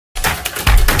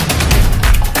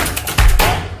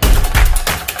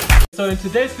So in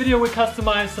today's video we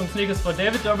customized some sneakers for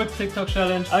David Dobrik's TikTok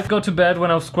challenge. I go to bed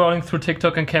when I was scrolling through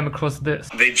TikTok and came across this.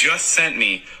 They just sent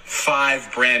me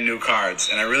 5 brand new cards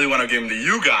and I really want to give them to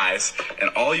you guys, and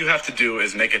all you have to do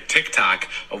is make a TikTok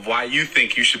of why you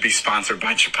think you should be sponsored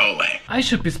by Chipotle. I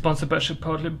should be sponsored by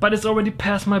Chipotle, but it's already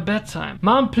past my bedtime.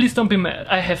 Mom, please don't be mad.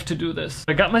 I have to do this.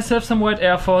 I got myself some white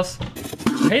Air Force.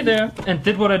 Hey there, and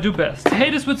did what I do best.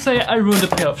 Haters would say I ruined a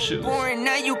pair of shoes.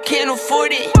 Now you can't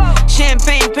afford it.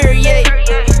 Champagne Perrier,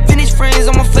 finished friends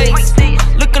on my face,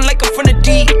 looking like I'm from the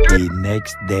deep. The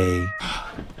next day.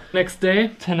 Next day,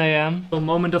 10 AM. A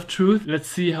moment of truth. Let's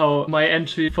see how my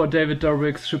entry for David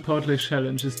Dobrik's Chipotle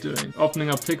challenge is doing. Opening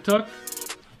up TikTok.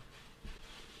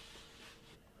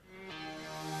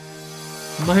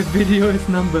 My video is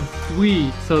number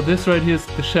 3. So this right here is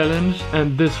the challenge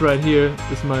and this right here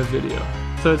is my video.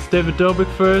 So it's David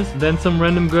Dobrik first, then some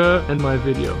random girl and my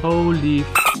video. Holy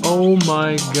oh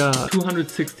my god.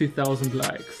 260,000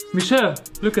 likes. Michelle,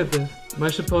 look at this. My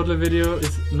Chipotle video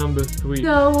is number 3.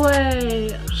 No way.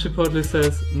 Chipotle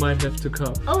says, might have to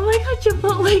cop. Oh my god,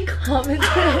 Chipotle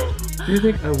commented. Do you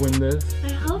think I win this? I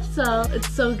hope so. It's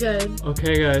so good.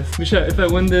 Okay guys, Michelle, if I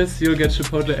win this, you'll get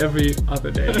Chipotle every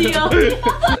other day.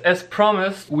 As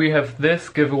promised, we have this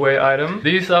giveaway item.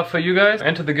 These are for you guys.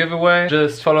 Enter the giveaway.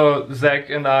 Just follow Zach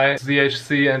and I,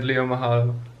 ZHC and Leo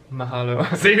Mahalo.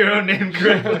 Mahalo. Say your own name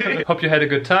correctly. Hope you had a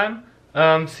good time.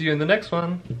 See you in the next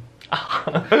one.